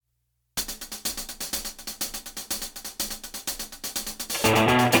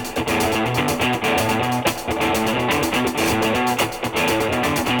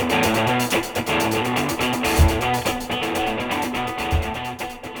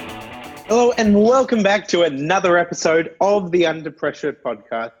Hello and welcome back to another episode of the Under Pressure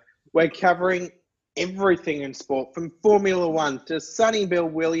podcast. We're covering everything in sport, from Formula One to Sonny Bill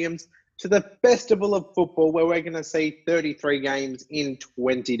Williams to the festival of football, where we're going to see 33 games in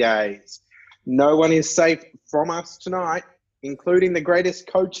 20 days. No one is safe from us tonight, including the greatest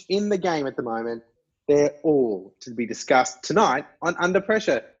coach in the game at the moment. They're all to be discussed tonight on Under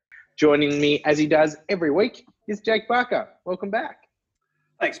Pressure. Joining me, as he does every week, is Jake Barker. Welcome back.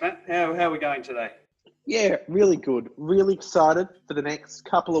 Thanks, Matt. How are we going today? Yeah, really good. Really excited for the next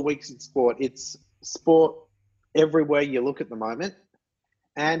couple of weeks in sport. It's sport everywhere you look at the moment.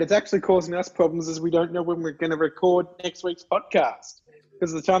 And it's actually causing us problems as we don't know when we're going to record next week's podcast.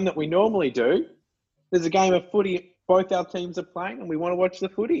 Because the time that we normally do, there's a game of footy both our teams are playing and we want to watch the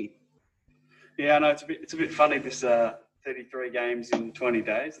footy. Yeah, I know it's a bit funny, this 33 games in 20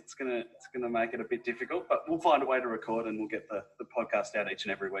 days. It's gonna make it a bit difficult, but we'll find a way to record and we'll get the podcast out each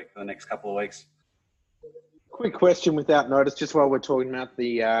and every week for the next couple of weeks. Quick question without notice, just while we're talking about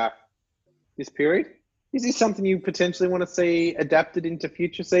the this period. Is this something you potentially want to see adapted into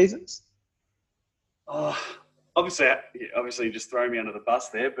future seasons? Oh, obviously you just throw me under the bus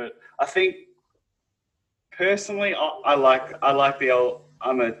there, but I think personally I like the old.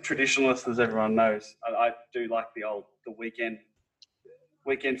 I'm a traditionalist, as everyone knows. I do like the weekend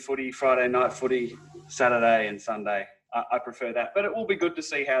footy, Friday night footy, Saturday and Sunday. I prefer that. But it will be good to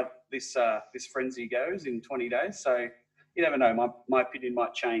see how this frenzy goes in 20 days. So you never know. My opinion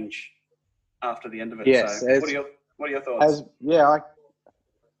might change after the end of it. Yes. So what are your thoughts?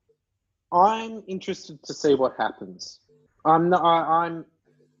 I'm interested to see what happens.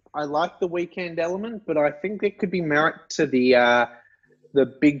 I like the weekend element, but I think there could be merit to the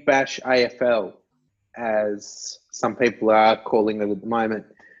Big Bash AFL, as some people are calling it at the moment.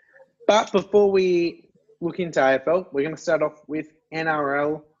 But before we look into AFL, we're going to start off with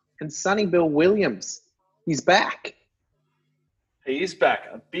NRL and Sonny Bill Williams. He's back. He is back.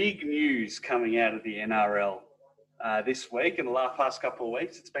 A big news coming out of the NRL this week and the past couple of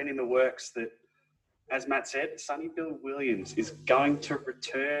weeks. It's been in the works that, as Matt said, Sonny Bill Williams is going to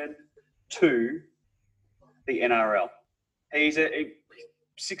return to the NRL. He's a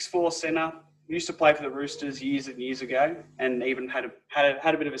 6'4" centre, used to play for the Roosters years and years ago, and even had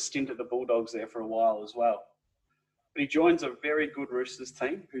a bit of a stint at the Bulldogs there for a while as well. But he joins a very good Roosters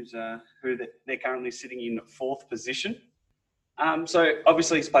team, who they're currently sitting in 4th position. So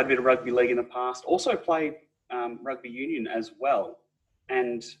obviously he's played a bit of rugby league in the past, also played rugby union as well.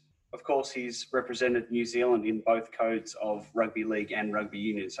 And of course he's represented New Zealand in both codes of rugby league and rugby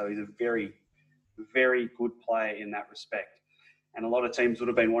union. So he's a very, very good player in that respect. And a lot of teams would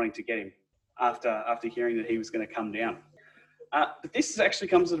have been wanting to get him after hearing that he was going to come down. But this actually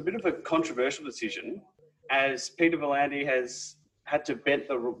comes at a bit of a controversial decision, as Peter V'landys has had to bend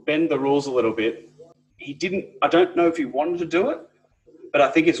the rules a little bit. He didn't. I don't know if he wanted to do it, but I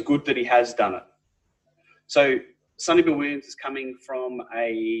think it's good that he has done it. So Sonny Bill Williams is coming from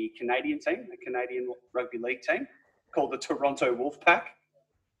a Canadian team, a Canadian rugby league team called the Toronto Wolfpack,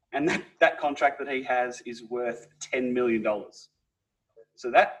 and that contract that he has is worth $10 million. So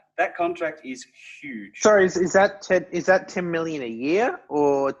that contract is huge. Sorry, is that $10 million a year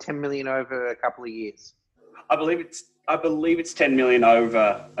or $10 million over a couple of years? I believe it's $10 million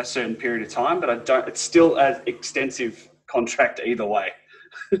over a certain period of time, but it's still an extensive contract either way.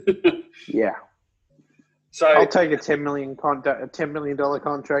 Yeah. So I'll take a $10 million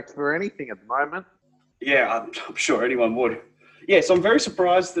contract for anything at the moment. Yeah, I'm sure anyone would. Yeah, so I'm very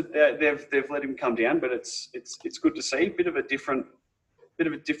surprised that they've let him come down, but it's good to see. Bit of a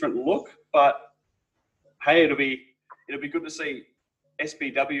different look, but hey, it'll be good to see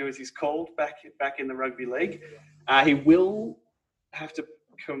SBW, as he's called, back in the rugby league. He will have to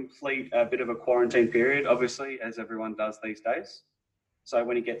complete a bit of a quarantine period, obviously, as everyone does these days. So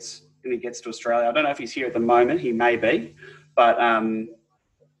when he gets to Australia, I don't know if he's here at the moment. He may be, but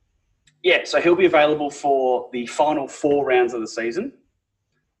yeah. So he'll be available for the final 4 rounds of the season,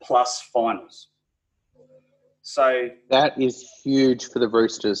 plus finals. So that is huge for the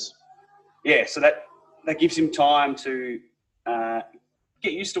Roosters. Yeah, so that gives him time to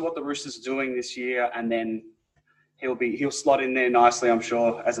get used to what the Roosters are doing this year, and then he'll slot in there nicely, I'm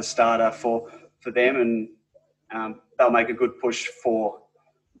sure, as a starter for them, and they'll make a good push for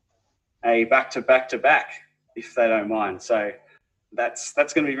a back-to-back if they don't mind. So that's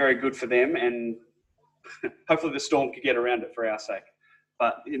going to be very good for them, and hopefully the Storm can get around it for our sake.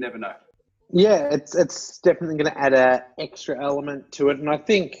 But you never know. Yeah, it's definitely going to add an extra element to it. And I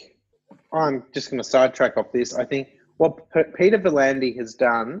think I'm just going to sidetrack off this. I think what Peter V'landys has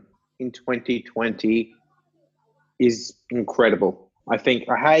done in 2020 is incredible. I think,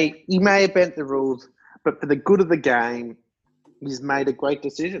 hey, he may have bent the rules, but for the good of the game, he's made a great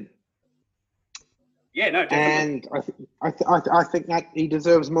decision. Yeah, no, definitely. And I think that he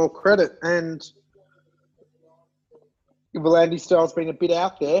deserves more credit. And Volandi's style's been a bit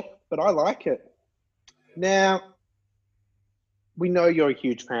out there, but I like it. Now, we know you're a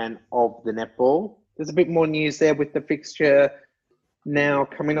huge fan of the netball. There's a bit more news there with the fixture now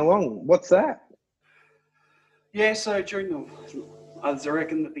coming along. What's that? Yeah, so I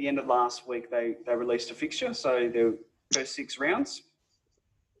reckon at the end of last week, they released a fixture. So the first 6 rounds.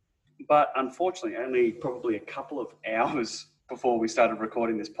 But unfortunately, only probably a couple of hours before we started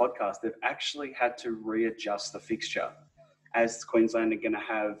recording this podcast, they've actually had to readjust the fixture, as Queensland are going to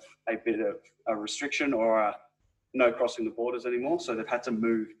have a bit of a restriction or no crossing the borders anymore. So they've had to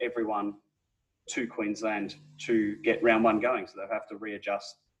move everyone to Queensland to get round 1 going. So they've had to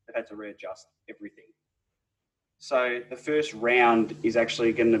readjust everything. So the first round is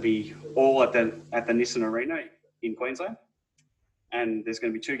actually going to be all at the Nissan Arena in Queensland. And there's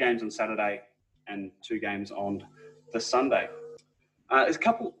going to be 2 games on Saturday and 2 games on the Sunday. There's a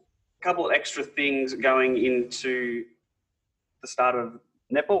couple of extra things going into the start of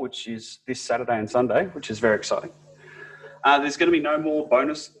netball, which is this Saturday and Sunday, which is very exciting. There's going to be no more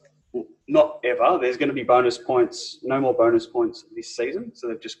bonus, not ever. There's going to be bonus points, no more bonus points this season. So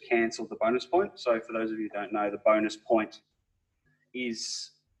they've just cancelled the bonus point. So for those of you who don't know, the bonus point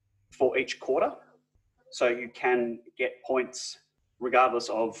is for each quarter. So you can get points regardless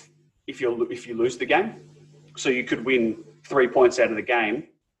of if you lose the game. So you could win 3 points out of the game,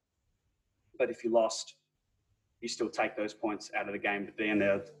 but if you lost, you still take those points out of the game. But then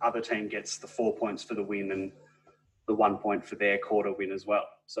the other team gets the 4 points for the win and the 1 point for their quarter win as well.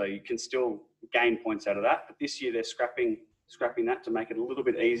 So you can still gain points out of that. But this year they're scrapping that to make it a little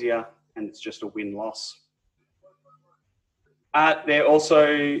bit easier, and it's just a win-loss. They're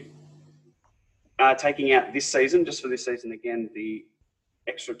also taking out this season, just for this season again, the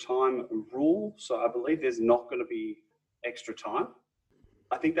extra time rule. So I believe there's not going to be extra time.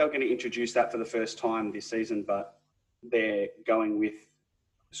 I think they were going to introduce that for the first time this season, but they're going with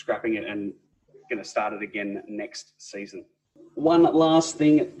scrapping it and going to start it again next season. One last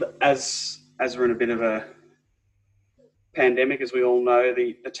thing, as we're in a bit of a pandemic, as we all know,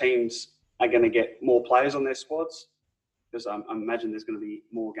 the teams are going to get more players on their squads, because I imagine there's going to be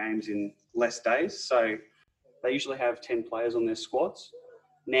more games in less days. So they usually have 10 players on their squads.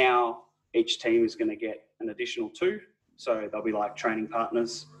 Now each team is going to get an additional 2. So they'll be like training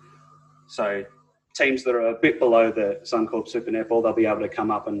partners. So teams that are a bit below the Suncorp Super Netball, they'll be able to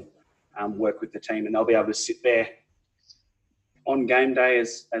come up and work with the team, and they'll be able to sit there on game day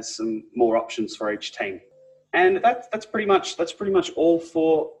as some more options for each team. And that's pretty much all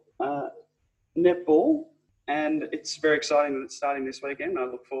for netball. And it's very exciting that it's starting this weekend. I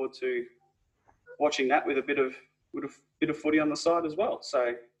look forward to watching that with a bit of footy on the side as well.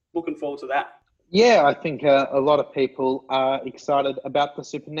 So looking forward to that. Yeah, I think a lot of people are excited about the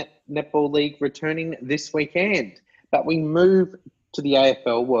Super Netball League returning this weekend. But we move to the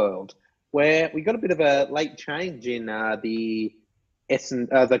AFL world, where we got a bit of a late change in the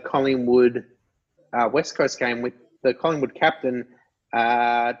Collingwood West Coast game, with the Collingwood captain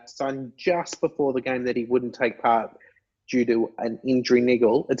signed just before the game that he wouldn't take part due to an injury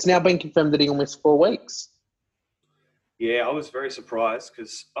niggle. It's now been confirmed that he'll miss 4 weeks. Yeah, I was very surprised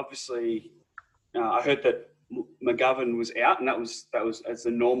because obviously I heard that McGovern was out, and that was as a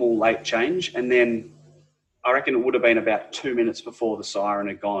normal late change. And then I reckon it would have been about 2 minutes before the siren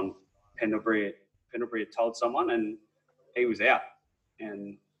had gone. Pendlebury had told someone, and he was out.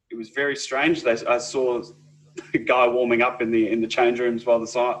 And it was very strange. I saw a guy warming up in the change rooms while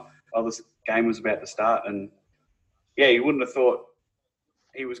the game was about to start, and yeah, you wouldn't have thought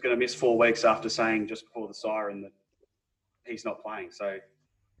he was going to miss 4 weeks after saying just before the siren that he's not playing. So,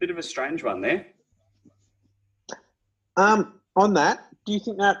 bit of a strange one there. On that, do you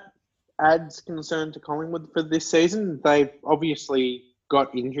think that adds concern to Collingwood for this season? They've obviously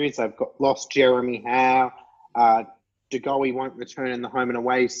got injuries. They've lost Jeremy Howe. DeGoey won't return in the home and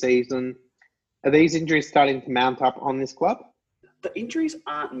away season. Are these injuries starting to mount up on this club? The injuries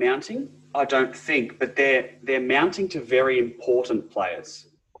aren't mounting, I don't think, but they're mounting to very important players.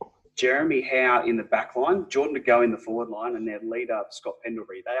 Jeremy Howe in the back line, Jordan DeGoey in the forward line, and their leader, Scott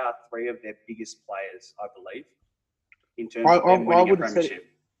Pendlebury. They are 3 of their biggest players, I believe, in terms of them winning a premiership.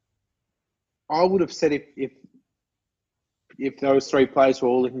 I would have said if those 3 players were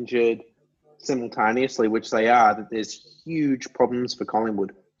all injured simultaneously, which they are, that there's huge problems for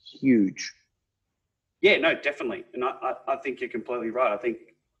Collingwood. Huge. Yeah, no, definitely. And I think you're completely right. I think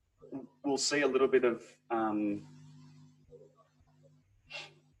we'll see a little bit of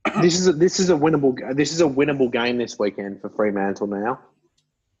This is a winnable game this weekend for Fremantle now.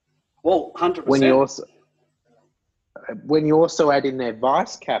 Well, 100%. When you also add in their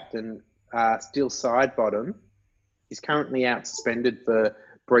vice captain, Steele Sidebottom, he's currently out suspended for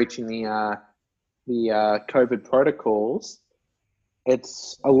breaching the COVID protocols.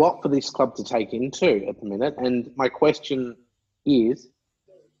 It's a lot for this club to take into at the minute. And my question is,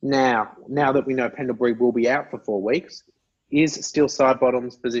 now that we know Pendlebury will be out for 4 weeks, is Steele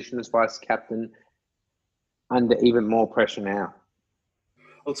Sidebottom's position as vice captain under even more pressure now?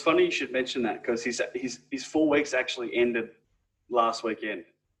 Well, it's funny you should mention that because his 4 weeks actually ended last weekend.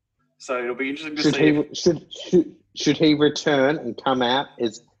 So it'll be interesting to see. Should he return and come out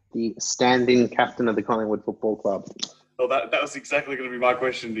as the stand-in captain of the Collingwood Football Club? Well, that was exactly going to be my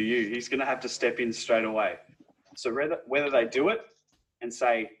question to you. He's going to have to step in straight away. So whether they do it and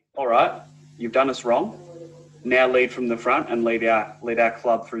say, all right, you've done us wrong, now lead from the front and lead our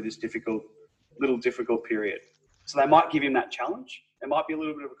club through this difficult period. So they might give him that challenge. It might be a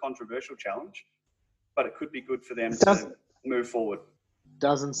little bit of a controversial challenge, but it could be good for them to move forward.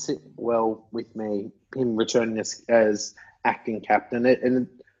 Doesn't sit well with me, him returning as acting captain. And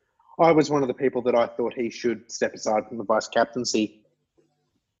I was one of the people that I thought he should step aside from the vice captaincy.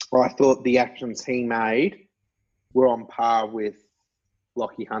 I thought the actions he made were on par with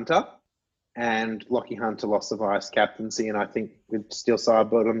Lachie Hunter, and Lachie Hunter lost the vice captaincy, and I think with Steele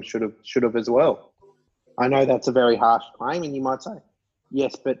Sidebottom should have as well. I know that's a very harsh claim, and you might say,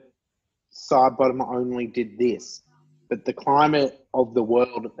 yes, but Sidebottom only did this. But the climate of the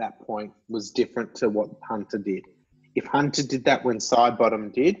world at that point was different to what Hunter did. If Hunter did that when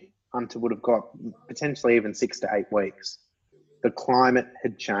Sidebottom did, Hunter would have got potentially even 6 to 8 weeks. The climate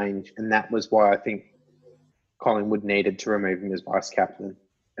had changed, and that was why I think Collingwood needed to remove him as vice captain.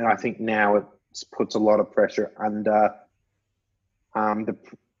 And I think now it puts a lot of pressure under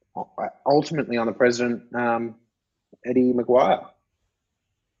ultimately on the president, Eddie Maguire.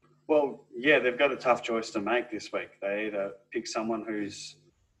 Well, yeah, they've got a tough choice to make this week. They either pick someone who's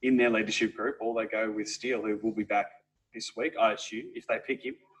in their leadership group, or they go with Steele, who will be back this week, I assume, if they pick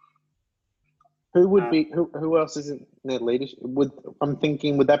him. Who else is in their leadership? Would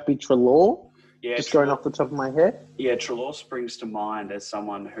that be Treloar? Yeah, going off the top of my head. Yeah, Treloar springs to mind as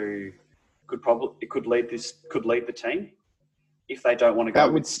someone who could lead the team if they don't want to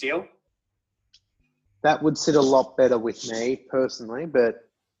go with Steele. That would sit a lot better with me personally, but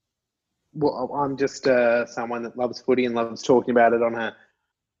I'm just someone that loves footy and loves talking about it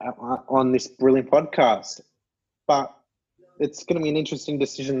on this brilliant podcast. But it's going to be an interesting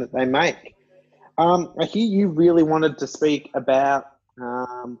decision that they make. I hear you really wanted to speak about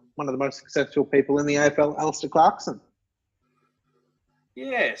one of the most successful people in the AFL, Alistair Clarkson.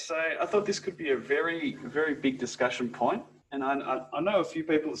 Yeah, so I thought this could be a very, very big discussion point. And I know a few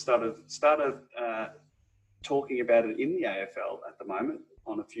people started talking about it in the AFL at the moment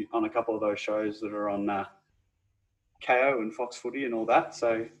on a couple of those shows that are on KO and Fox Footy and all that.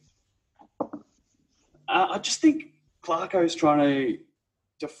 So I just think Clarko's trying to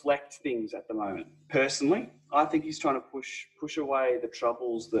deflect things at the moment. Personally, I think he's trying to push away the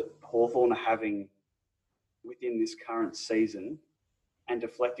troubles that Hawthorn are having within this current season and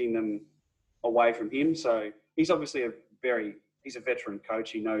deflecting them away from him. So he's obviously he's a veteran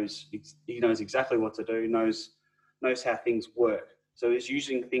coach. He knows exactly what to do, knows how things work. So he's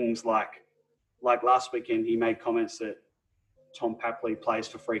using things like last weekend, he made comments that Tom Papley plays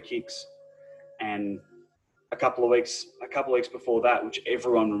for free kicks, and a couple of weeks before that, which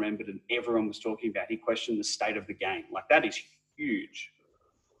everyone remembered and everyone was talking about, he questioned the state of the game. Like, that is huge.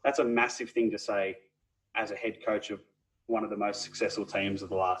 That's a massive thing to say as a head coach of one of the most successful teams of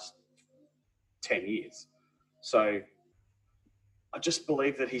the last 10 years. So I just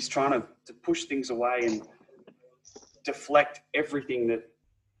believe that he's trying to push things away and deflect everything that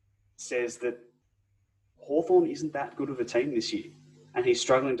says that Hawthorn isn't that good of a team this year. And he's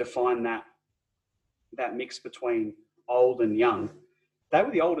struggling to find that mix between old and young. They were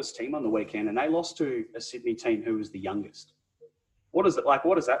the oldest team on the weekend, and they lost to a Sydney team who was the youngest. What does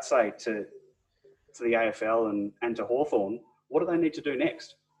that say to the AFL and to Hawthorn? What do they need to do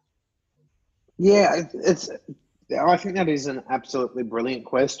next? Yeah, I think that is an absolutely brilliant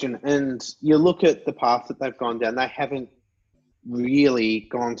question. And you look at the path that they've gone down, they haven't really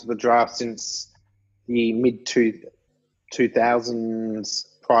gone to the draft since the mid-2000s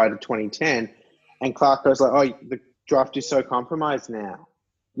prior to 2010. And Clark goes like, oh, the draft is so compromised now.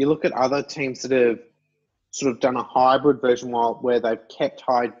 You look at other teams that have sort of done a hybrid version where they've kept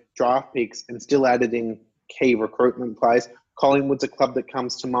high draft picks and still added in key recruitment players. Collingwood's a club that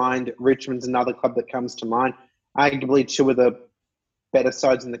comes to mind. Richmond's another club that comes to mind. Arguably two of the better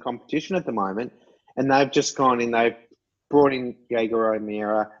sides in the competition at the moment, and they've just gone in. They've brought in Jaeger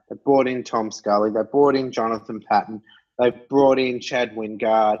O'Meara, they've brought in Tom Scully, they've brought in Jonathan Patton, they've brought in Chad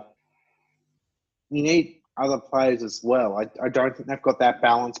Wingard. You need other players as well. I don't think they've got that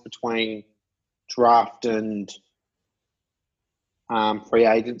balance between draft and free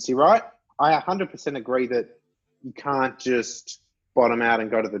agency, right? I 100% agree that you can't just bottom out and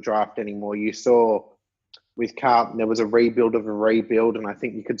go to the draft anymore. You saw with Carlton, there was a rebuild of a rebuild, and I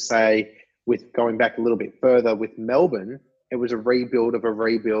think you could say, with going back a little bit further, with Melbourne, it was a rebuild of a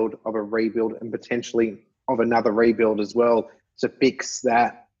rebuild of a rebuild and potentially of another rebuild as well to fix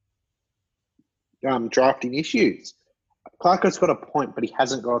that drafting issues. Clarko's got a point, but he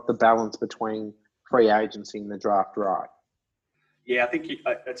hasn't got the balance between free agency and the draft right. Yeah, I think you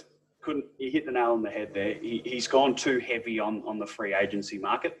hit the nail on the head there. He's gone too heavy on the free agency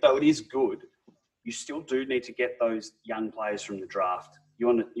market, though it is good. You still do need to get those young players from the draft. You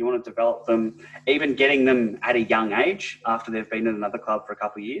want to develop them, even getting them at a young age after they've been in another club for a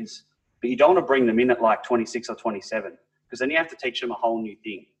couple of years. But you don't want to bring them in at like 26 or 27, because then you have to teach them a whole new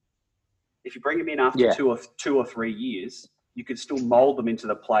thing. If you bring them in after 2 or 3 years, you could still mold them into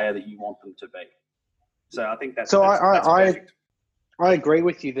the player that you want them to be. So I think that's perfect. I agree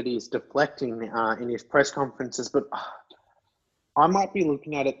with you that he's deflecting in his press conferences, but I might be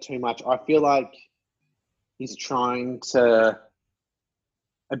looking at it too much. I feel like he's trying to,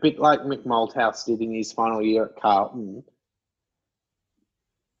 a bit like Mick Malthouse did in his final year at Carlton,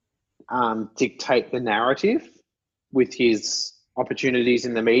 dictate the narrative with his opportunities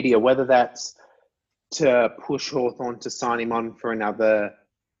in the media, whether that's to push Hawthorn to sign him on for a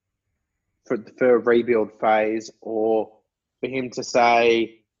rebuild phase, or for him to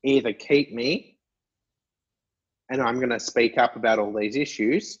say, either keep me and I'm going to speak up about all these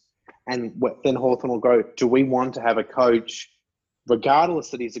issues, and then Hawthorn will go, do we want to have a coach,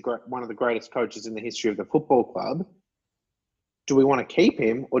 regardless that he's one of the greatest coaches in the history of the football club, do we want to keep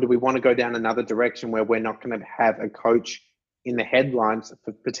him, or do we want to go down another direction where we're not going to have a coach in the headlines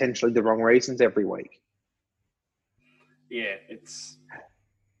for potentially the wrong reasons every week? Yeah, it's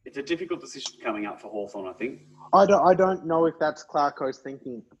a difficult decision coming up for Hawthorn, I think. I don't know if that's Clarko's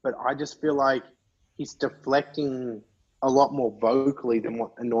thinking, but I just feel like he's deflecting a lot more vocally than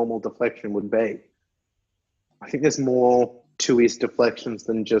what a normal deflection would be. I think there's more to his deflections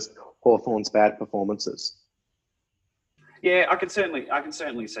than just Hawthorn's bad performances. Yeah, I can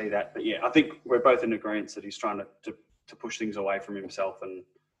certainly see that. But yeah, I think we're both in agreement that he's trying to push things away from himself and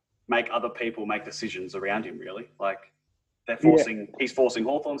make other people make decisions around him, really. Like he's forcing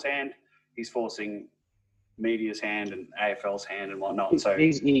Hawthorn's hand, he's forcing media's hand and AFL's hand and whatnot. So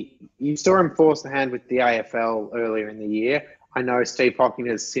you saw him force the hand with the AFL earlier in the year. I know Steve Hocking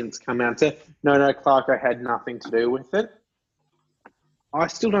has since come out to, no, Clarko had nothing to do with it. I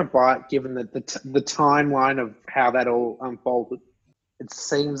still don't buy it, given that the timeline of how that all unfolded. It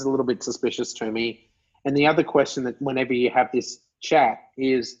seems a little bit suspicious to me. And the other question that whenever you have this chat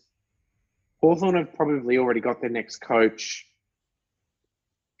is, Hawthorn have probably already got their next coach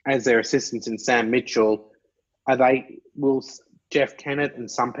as their assistants in Sam Mitchell. Will Jeff Kennett and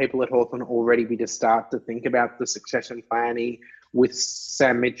some people at Hawthorn already be to start to think about the succession planning with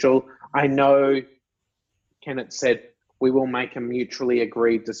Sam Mitchell? I know Kennett said, we will make a mutually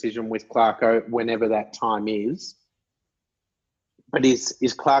agreed decision with Clarko whenever that time is. But is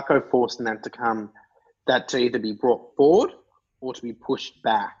Clarko forcing that to either be brought forward or to be pushed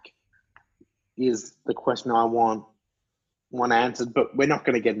back is the question I want answered. But we're not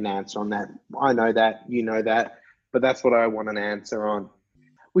going to get an answer on that. I know that, you know that, but that's what I want an answer on.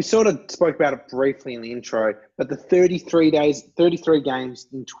 We sort of spoke about it briefly in the intro, but the 33 games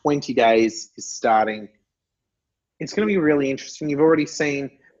in 20 days is starting. It's going to be really interesting. You've already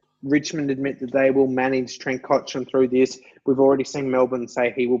seen Richmond admit that they will manage Trent Cotchin through this. We've already seen Melbourne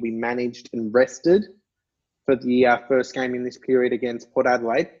say he will be managed and rested for the first game in this period against Port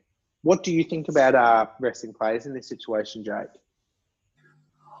Adelaide. What do you think about resting players in this situation, Jake?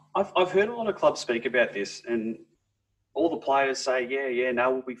 I've heard a lot of clubs speak about this, and all the players say,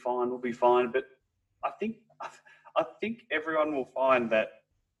 no, we'll be fine. But I think everyone will find that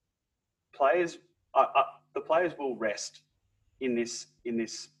players, the players will rest in this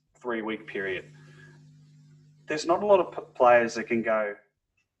 3-week period. There's not a lot of players that can go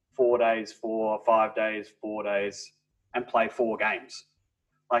 4 days, 5 days, 4 days, and play 4 games.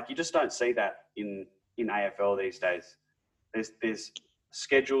 Like, you just don't see that in AFL these days. There's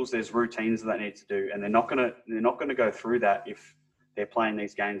schedules, there's routines that they need to do, and they're not gonna go through that if they're playing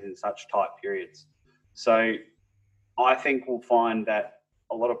these games in such tight periods. So I think we'll find that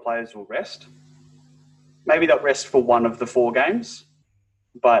a lot of players will rest. Maybe they'll rest for one of the 4 games,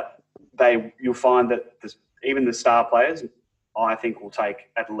 but you'll find that even the star players, I think, will take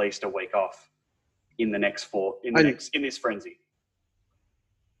at least a week off in this frenzy.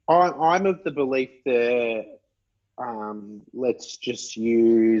 I'm of the belief that let's just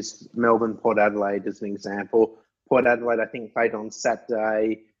use Melbourne Port Adelaide as an example. Port Adelaide, I think, played on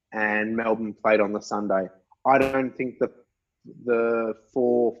Saturday, and Melbourne played on the Sunday. I don't think the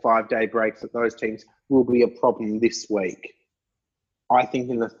 4-5 day breaks at those teams will be a problem this week. I think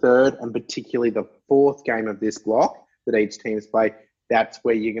in the third and particularly the fourth game of this block that each team's play, that's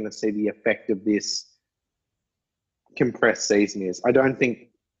where you're going to see the effect of this compressed season is. I don't think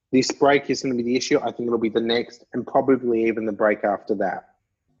this break is going to be the issue. I think it'll be the next and probably even the break after that.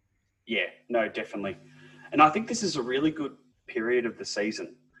 Yeah, no, definitely. And I think this is a really good period of the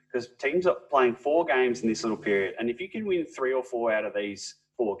season because teams are playing 4 games in this little period. And if you can win 3 or 4 out of these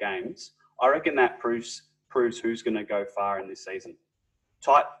 4 games, I reckon that proves who's going to go far in this season.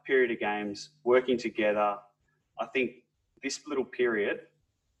 Tight period of games, working together. I think this little period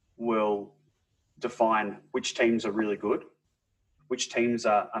will define which teams are really good, which teams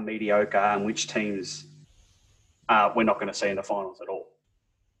are mediocre, and which teams we're not going to see in the finals at all.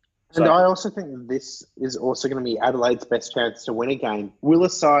 And I also think this is also going to be Adelaide's best chance to win a game. Will a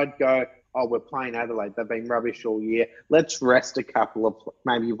side go, oh, we're playing Adelaide, they've been rubbish all year, let's rest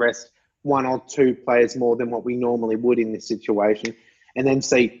maybe rest 1 or 2 players more than what we normally would in this situation, and then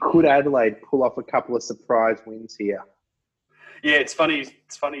see, could Adelaide pull off a couple of surprise wins here? Yeah, it's funny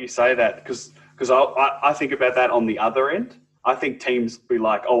you say that because I think about that on the other end. I think teams be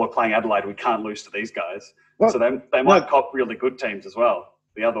like, oh, we're playing Adelaide, we can't lose to these guys. Well, so they might cop really good teams as well,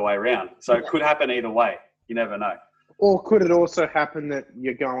 the other way around. So it could happen either way. You never know. Or could it also happen that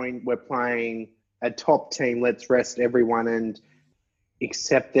we're playing a top team, let's rest everyone and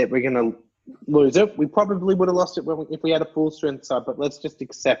accept that we're going to lose it. We probably would have lost it if we had a full strength side, but let's just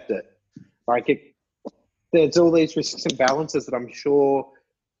accept it. There's all these risks and balances that I'm sure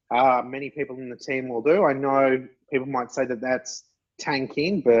many people in the team will do. I know people might say that that's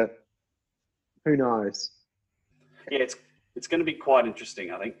tanking, but who knows? Yeah, it's going to be quite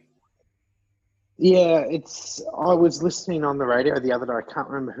interesting, I think. Yeah, I was listening on the radio the other day, I can't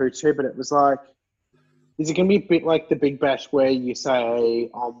remember who to, but it was like, is it going to be a bit like the Big Bash where you say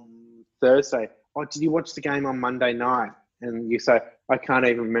on Thursday, oh, did you watch the game on Monday night? And you say, I can't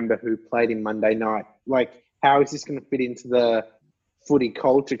even remember who played in Monday night. Like, how is this going to fit into the footy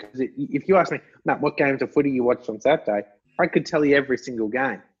culture? Because if you ask me, Matt, what games of footy you watched on Saturday, I could tell you every single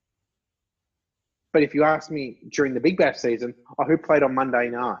game. But if you ask me during the Big Bash season, who played on Monday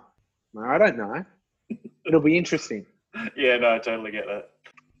night? No, I don't know. It'll be interesting. Yeah, no, I totally get that.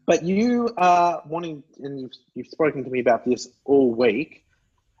 But you are wanting, and you've spoken to me about this all week,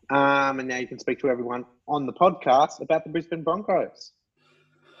 and now you can speak to everyone on the podcast about the Brisbane Broncos.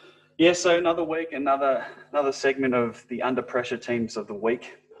 Yeah, so another week, another segment of the Under Pressure teams of the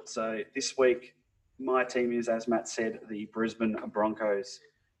week. So this week, my team is, as Matt said, the Brisbane Broncos.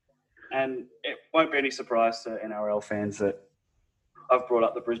 And it won't be any surprise to NRL fans that I've brought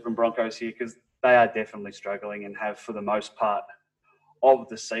up the Brisbane Broncos here because they are definitely struggling and have for the most part of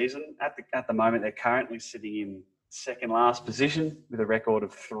the season. At the moment, they're currently sitting in second last position with a record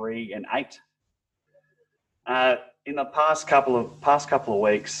of 3-8. In the past couple of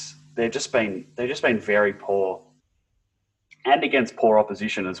weeks, they've just been very poor, and against poor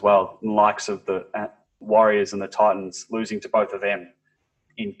opposition as well, the likes of the Warriors and the Titans, losing to both of them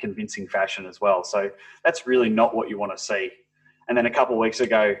in convincing fashion as well. So that's really not what you want to see. And then a couple of weeks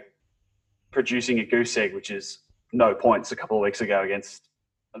ago, producing a goose egg, which is no points a couple of weeks ago against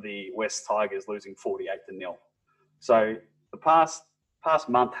the West Tigers, losing 48-0. So the past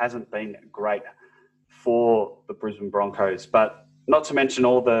month hasn't been great for the Brisbane Broncos, but not to mention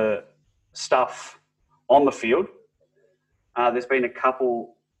all the stuff on the field. There's been a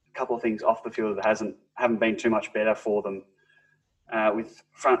couple of things off the field that haven't been too much better for them. With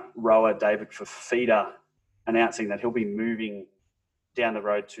front rower David Fifita announcing that he'll be moving down the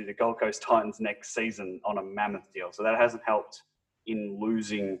road to the Gold Coast Titans next season on a mammoth deal. So that hasn't helped in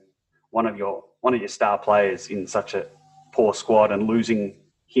losing one of your star players in such a poor squad and losing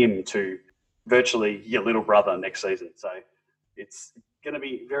him to virtually your little brother next season. So it's going to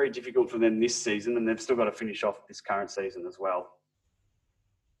be very difficult for them this season, and they've still got to finish off this current season as well.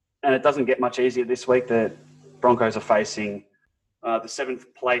 And it doesn't get much easier this week. The Broncos are facing the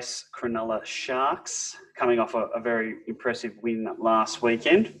 7th place Cronulla Sharks, coming off a very impressive win last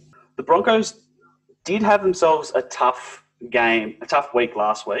weekend. The Broncos did have themselves a tough week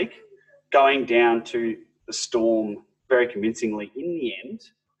last week, going down to the Storm very convincingly in the end.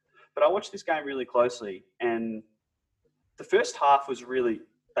 But I watched this game really closely, and the first half was really,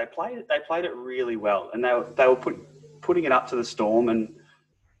 they played it really well, and they were putting it up to the Storm, and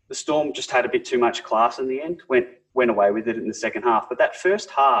the Storm just had a bit too much class in the end, went away with it in the second half. But that first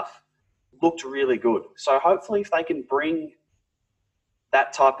half looked really good. So hopefully if they can bring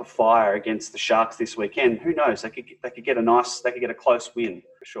that type of fire against the Sharks this weekend, who knows? They could get a close win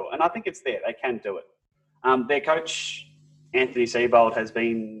for sure. And I think it's there. They can do it. Their coach, Anthony Seibold, has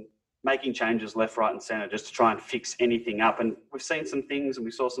been making changes left, right and centre just to try and fix anything up. And we've seen some things, and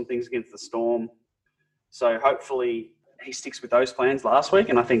we saw some things against the Storm. So hopefully he sticks with those plans last week,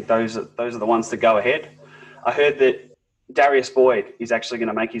 and I think those are the ones to go ahead. I heard that Darius Boyd is actually going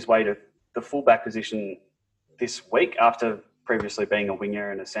to make his way to the fullback position this week after previously being a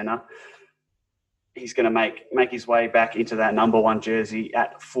winger and a centre. He's going to make his way back into that number 1 jersey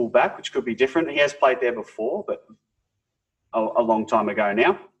at fullback, which could be different. He has played there before, but a long time ago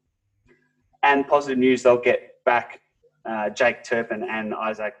now. And positive news, they'll get back Jake Turpin and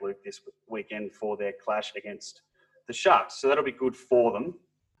Isaac Luke this weekend for their clash against the Sharks. So that'll be good for them.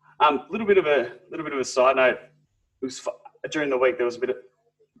 Little bit of a side note. It was during the week there was a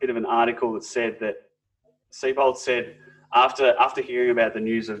bit of an article that said that Seibold said after hearing about the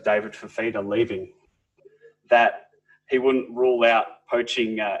news of David Fifita leaving, that he wouldn't rule out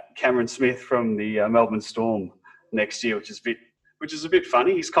poaching Cameron Smith from the Melbourne Storm next year, which is a bit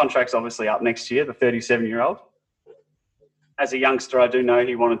funny. His contract's obviously up next year, the 37-year-old. As a youngster, I do know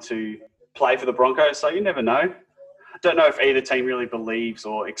he wanted to play for the Broncos, so you never know. I don't know if either team really believes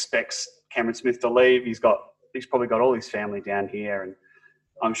or expects Cameron Smith to leave. He's probably got all his family down here, and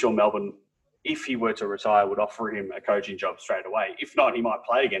I'm sure Melbourne, if he were to retire, would offer him a coaching job straight away. If not, he might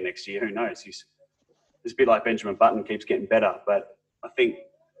play again next year. Who knows? It's a bit like Benjamin Button, keeps getting better. But I think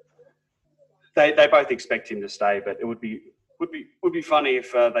they both expect him to stay. But it would be funny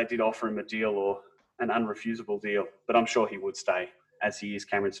if they did offer him a deal or an unrefusable deal. But I'm sure he would stay, as he is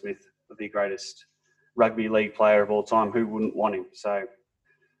Cameron Smith, the greatest rugby league player of all time. Who wouldn't want him? So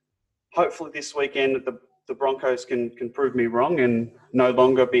hopefully this weekend the Broncos can prove me wrong and no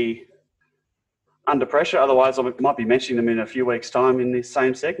longer be under pressure. Otherwise, I might be mentioning them in a few weeks' time in this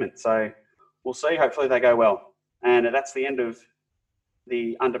same segment. So we'll see. Hopefully they go well. And that's the end of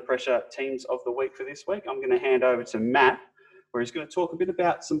the Under Pressure teams of the week for this week. I'm going to hand over to Matt, where he's going to talk a bit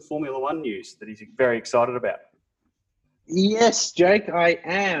about some Formula One news that he's very excited about. Yes, Jake, I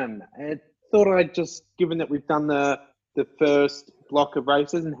am. I thought I'd just, given that we've done the first block of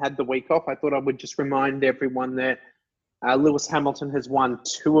races and had the week off, I thought I would just remind everyone that Lewis Hamilton has won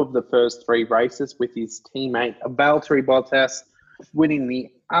 2 of the first 3 races, with his teammate Valtteri Bottas winning the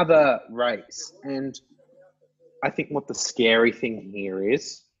other race. And I think what the scary thing here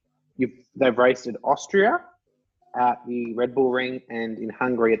is, they've raced at Austria at the Red Bull Ring and in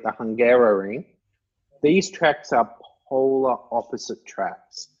Hungary at the Hungaroring. These tracks are polar opposite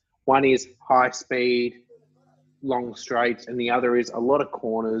tracks. One is high speed, long straights, and the other is a lot of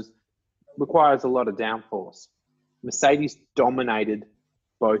corners, requires a lot of downforce. Mercedes dominated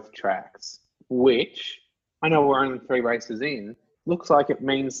both tracks, which, I know we're only 3 races in, looks like it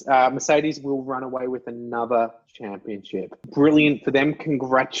means Mercedes will run away with another championship. Brilliant for them.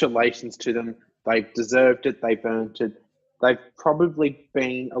 Congratulations to them. They've deserved it. They've earned it. They've probably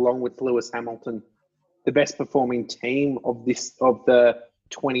been, along with Lewis Hamilton, the best performing team of the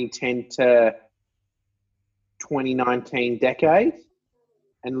 2010 to 2019 decade.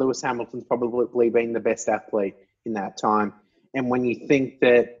 And Lewis Hamilton's probably been the best athlete in that time. And when you think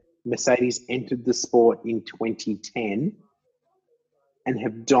that Mercedes entered the sport in 2010 and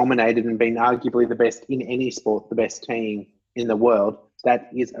have dominated and been arguably the best in any sport, the best team in the world, that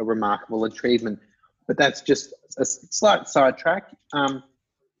is a remarkable achievement. But that's just a slight sidetrack.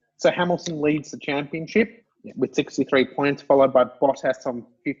 So Hamilton leads the championship with 63 points, followed by Bottas on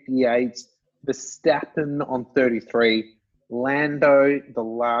 58, Verstappen on 33, Lando, the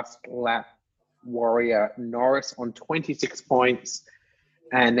last lap warrior, Norris on 26 points,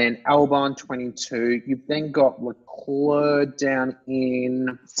 and then Albon 22. You've then got Leclerc down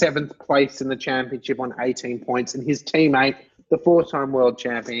in 7th place in the championship on 18 points, and his teammate, the 4-time world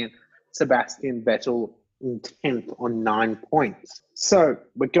champion, Sebastian Vettel, in 10th on 9 points. So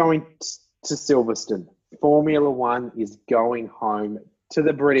we're going to Silverstone. Formula One is going home to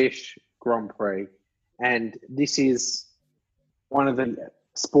the British Grand Prix, and this is one of the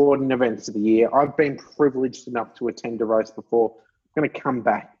sporting events of the year. I've been privileged enough to attend a race before. I'm going to come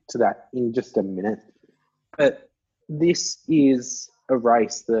back to that in just a minute. But this is a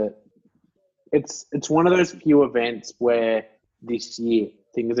race that it's one of those few events where this year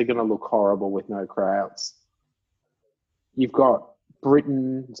things are going to look horrible with no crowds. You've got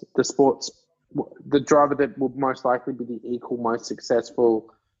Britain, the sport's the driver that will most likely be the equal most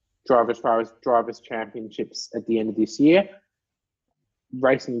successful driver as far as drivers' championships at the end of this year,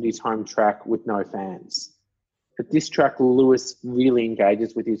 racing at his home track with no fans. At this track, Lewis really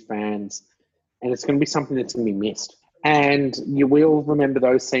engages with his fans, and it's going to be something that's going to be missed. And you will remember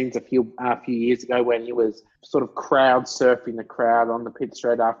those scenes a few years ago when he was sort of crowd surfing the crowd on the pit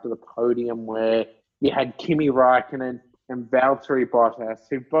straight after the podium, where you had Kimi Räikkönen and Valtteri Bottas,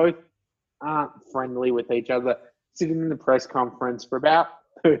 who both aren't friendly with each other, sitting in the press conference for about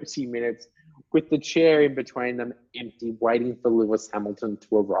 30 minutes with the chair in between them empty, waiting for Lewis Hamilton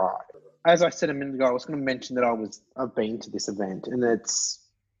to arrive. As I said a minute ago, I was going to mention that I've been to this event, and it's,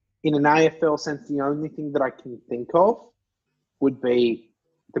 in an AFL sense, the only thing that I can think of would be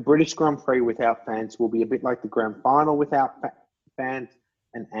the British Grand Prix without fans will be a bit like the Grand Final without fans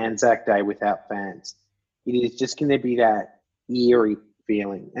and Anzac Day without fans. It is just going to be that eerie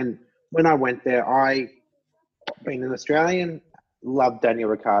feeling. And when I went there, being an Australian, loved Daniel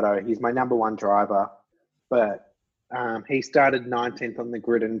Ricciardo. He's my number one driver, but he started 19th on the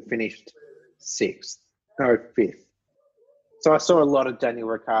grid and finished 5th. So I saw a lot of Daniel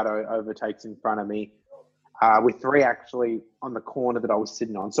Ricciardo overtakes in front of me, with 3 actually on the corner that I was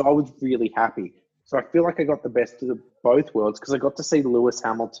sitting on. So I was really happy. So I feel like I got the best of both worlds because I got to see Lewis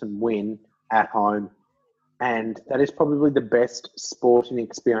Hamilton win at home. And that is probably the best sporting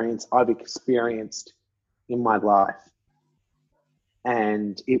experience I've experienced in my life.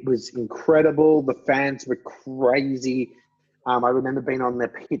 And it was incredible. The fans were crazy. I remember being on the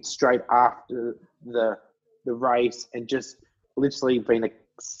pit straight after the race and just literally being a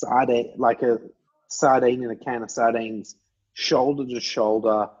sardine in a can of sardines, shoulder to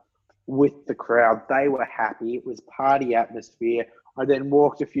shoulder with the crowd. They were happy. It was party atmosphere. I then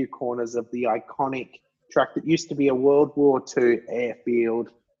walked a few corners of the iconic track that used to be a World War II airfield,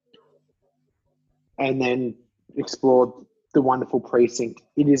 and then explored the wonderful precinct.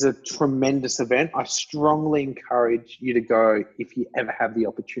 It is a tremendous event. I strongly encourage you to go if you ever have the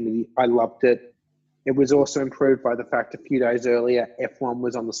opportunity. I loved it. It was also improved by the fact a few days earlier, F1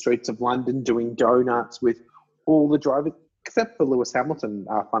 was on the streets of London doing donuts with all the drivers, except for Lewis Hamilton,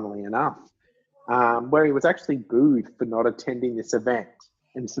 funnily enough, where he was actually booed for not attending this event,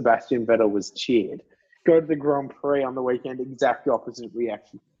 and Sebastian Vettel was cheered. Go to the Grand Prix on the weekend, exact opposite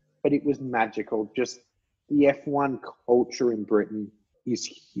reaction. But it was magical. Just the F1 culture in Britain is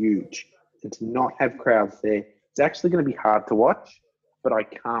huge. And to not have crowds there, it's actually going to be hard to watch, but I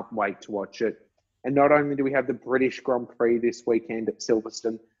can't wait to watch it. And not only do we have the British Grand Prix this weekend at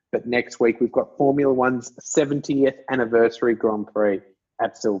Silverstone, but next week we've got Formula One's 70th anniversary Grand Prix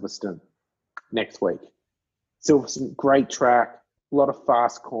at Silverstone next week. Silverstone, great track, a lot of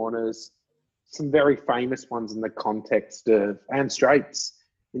fast corners, some very famous ones in the context of, and straights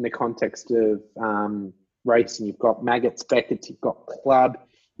in the context of racing. You've got Maggots, Beckett, you've got Club,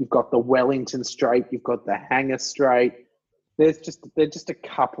 you've got the Wellington Straight, you've got the Hangar Straight. They're just a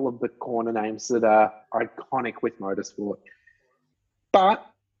couple of the corner names that are iconic with motorsport. But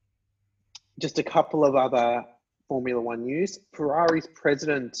just a couple of other Formula One news. Ferrari's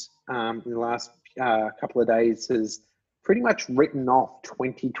president in the last couple of days has pretty much written off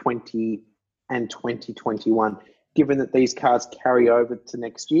 2020 and 2021, given that these cars carry over to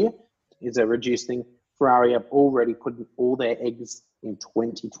next year. Is a reduced thing. Ferrari have already put all their eggs in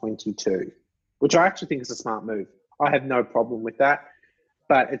 2022, which I actually think is a smart move. I have no problem with that,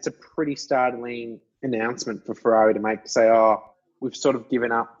 but it's a pretty startling announcement for Ferrari to make, to say, oh, we've sort of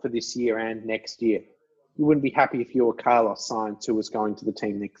given up for this year and next year. You wouldn't be happy if you were Carlos Sainz, who was going to the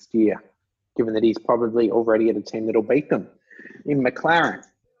team next year, given that he's probably already at a team that'll beat them in McLaren.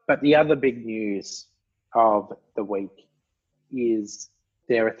 But the other big news of the week is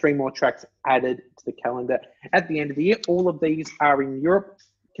there are 3 more tracks added to the calendar at the end of the year. All of these are in Europe,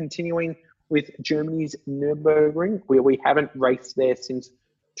 continuing with Germany's Nürburgring, where we haven't raced there since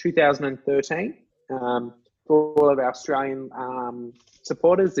 2013. For all of our Australian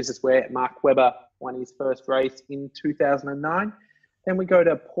supporters, this is where Mark Webber won his first race in 2009. Then we go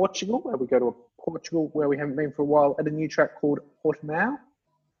to Portugal, where we haven't been for a while, at a new track called Portimao.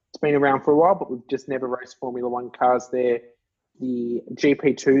 It's been around for a while, but we've just never raced Formula One cars there. The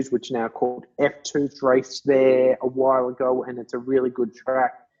GP2s, which are now called F2s, raced there a while ago, and it's a really good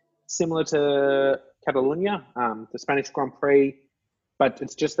track. Similar to Catalunya, the Spanish Grand Prix, but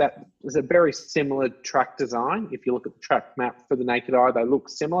it's just that there's a very similar track design. If you look at the track map for the naked eye, they look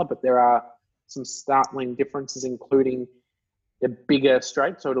similar, but there are some startling differences, including a bigger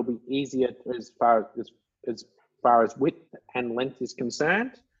straight, so it'll be easier as far as width and length is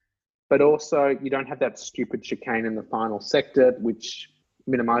concerned. But also, you don't have that stupid chicane in the final sector, which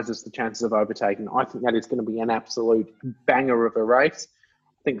minimises the chances of overtaking. I think that is going to be an absolute banger of a race.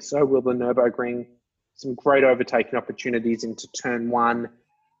 I think so will the Nürburgring. Some great overtaking opportunities into turn one,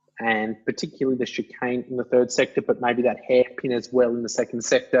 and particularly the chicane in the third sector, but maybe that hairpin as well in the second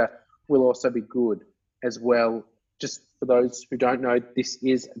sector will also be good as well. Just for those who don't know, this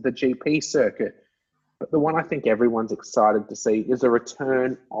is the GP circuit. But the one I think everyone's excited to see is the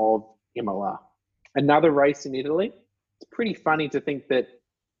return of Imola. Another race in Italy. It's pretty funny to think that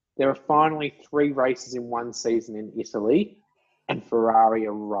there are finally 3 races in one season in Italy, and Ferrari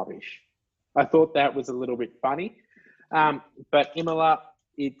are rubbish. I thought that was a little bit funny. But Imola,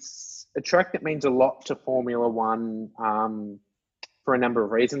 it's a track that means a lot to Formula One for a number of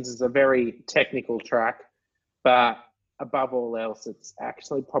reasons. It's a very technical track, but above all else, it's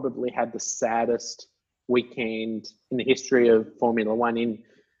actually probably had the saddest weekend in the history of Formula One in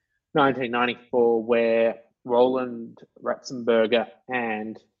 1994, where Roland Ratzenberger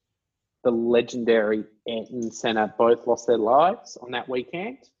and the legendary Ayrton Senna both lost their lives on that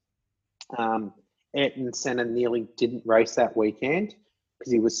weekend. Ayrton Senna nearly didn't race that weekend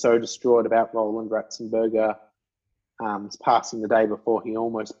because he was so distraught about Roland Ratzenberger passing the day before. He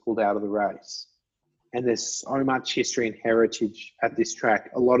almost pulled out of the race. And there's so much history and heritage at this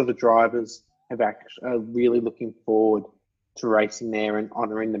track. A lot of the drivers are really looking forward to racing there and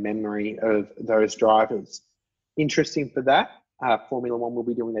honouring the memory of those drivers. Interesting for that, Formula One will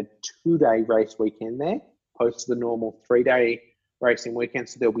be doing a 2-day race weekend there, opposed to the normal 3-day racing weekend,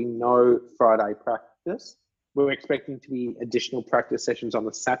 so there'll be no Friday practice. We're expecting to be additional practice sessions on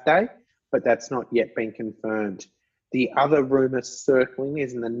the Saturday, but that's not yet been confirmed. The other rumour circling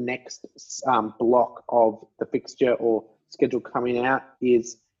is in the next block of the fixture or schedule coming out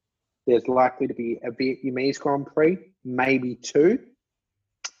is there's likely to be a Vietnamese Grand Prix, maybe 2,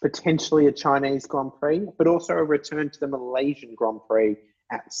 potentially a Chinese Grand Prix, but also a return to the Malaysian Grand Prix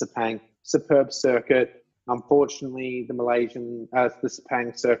at Sepang. Superb circuit. Unfortunately, the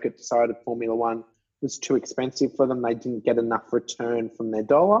Sepang circuit decided Formula One was too expensive for them. They didn't get enough return from their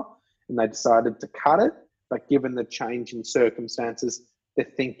dollar, and they decided to cut it. But given the change in circumstances, they're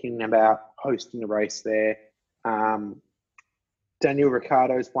thinking about hosting a race there. Daniel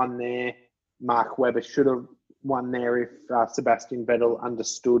Ricciardo's won there. Mark Webber should have won there if Sebastian Vettel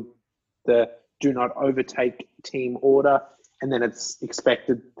understood the do not overtake team order. And then it's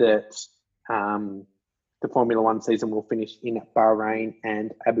expected that the Formula One season will finish in Bahrain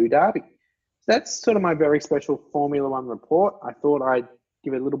and Abu Dhabi. So that's sort of my very special Formula One report. I thought I'd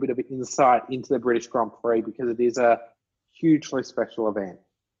give a little bit of insight into the British Grand Prix because it is a hugely special event.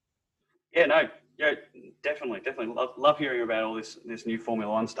 Yeah, definitely. Love hearing about all this new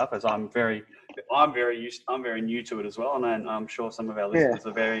Formula One stuff. As I'm very new to it as well, and I'm sure some of our listeners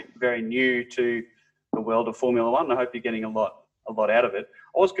are very, very new to the world of Formula One. I hope you're getting a lot out of it.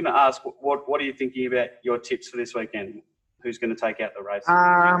 I was going to ask, what are you thinking about your tips for this weekend? Who's going to take out the race?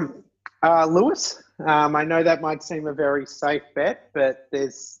 Lewis. I know that might seem a very safe bet, but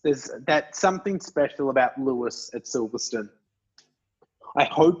there's that something special about Lewis at Silverstone. I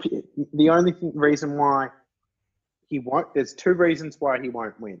hope the only reason why he won't, there's 2 reasons why he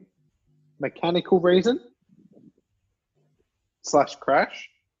won't win. Mechanical reason / crash.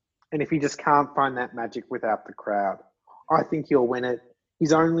 And if he just can't find that magic without the crowd, I think he'll win it.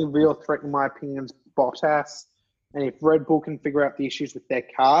 His only real threat, in my opinion, is Bottas. And if Red Bull can figure out the issues with their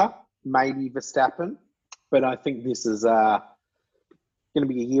car, maybe Verstappen. But I think this is going to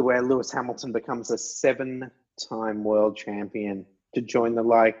be a year where Lewis Hamilton becomes a 7-time world champion to join the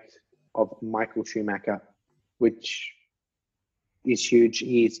like of Michael Schumacher, which is huge.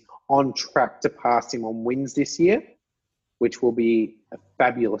 He's on track to pass him on wins this year, which will be a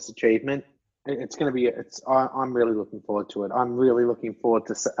fabulous achievement. It's going to be, I'm really looking forward to it. I'm really looking forward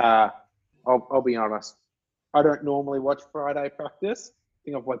to, I'll be honest, I don't normally watch Friday practice. I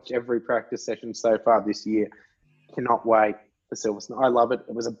think I've watched every practice session so far this year. Cannot wait for Silverstone. I love it.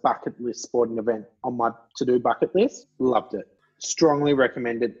 It was a bucket list sporting event on my to-do bucket list. Loved it. Strongly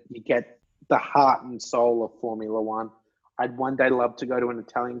recommend it. You get the heart and soul of Formula One. I'd one day love to go to an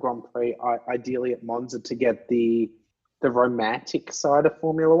Italian Grand Prix, ideally at Monza, to get the romantic side of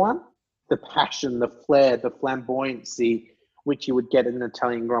Formula One, the passion, the flair, the flamboyancy, which you would get in an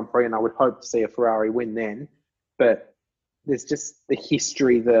Italian Grand Prix, and I would hope to see a Ferrari win then. But there's just the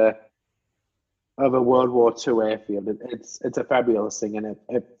history of a World War II airfield. It's a fabulous thing, and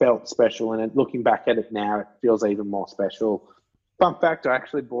it felt special. And looking back at it now, it feels even more special. Fun fact, I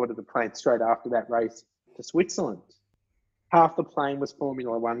actually boarded the plane straight after that race to Switzerland. Half the plane was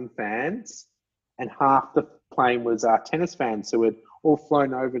Formula One fans, and half the plane was tennis fans who had all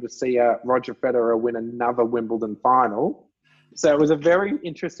flown over to see Roger Federer win another Wimbledon final. So it was a very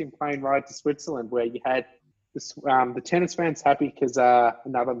interesting plane ride to Switzerland where you had the tennis fans happy because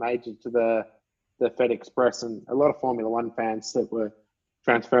another major to the Fed Express and a lot of Formula One fans that were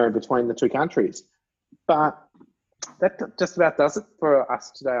transferring between the two countries. But that just about does it for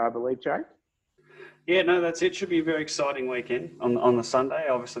us today, I believe, Jake. Yeah, no, that's it. Should be a very exciting weekend on the Sunday.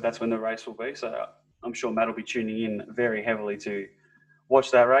 Obviously, that's when the race will be. So I'm sure Matt will be tuning in very heavily to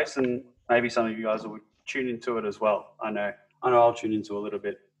watch that race, and maybe some of you guys will tune into it as well. I know I'll tune into a little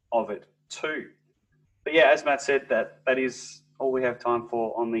bit of it too. But yeah, as Matt said, that is all we have time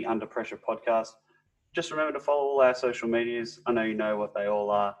for on the Under Pressure podcast. Just remember to follow all our social medias. I know you know what they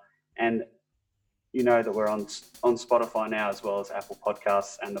all are, and you know that we're on Spotify now as well as Apple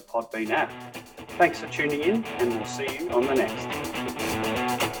Podcasts and the Podbean app. Thanks for tuning in, and we'll see you on the next.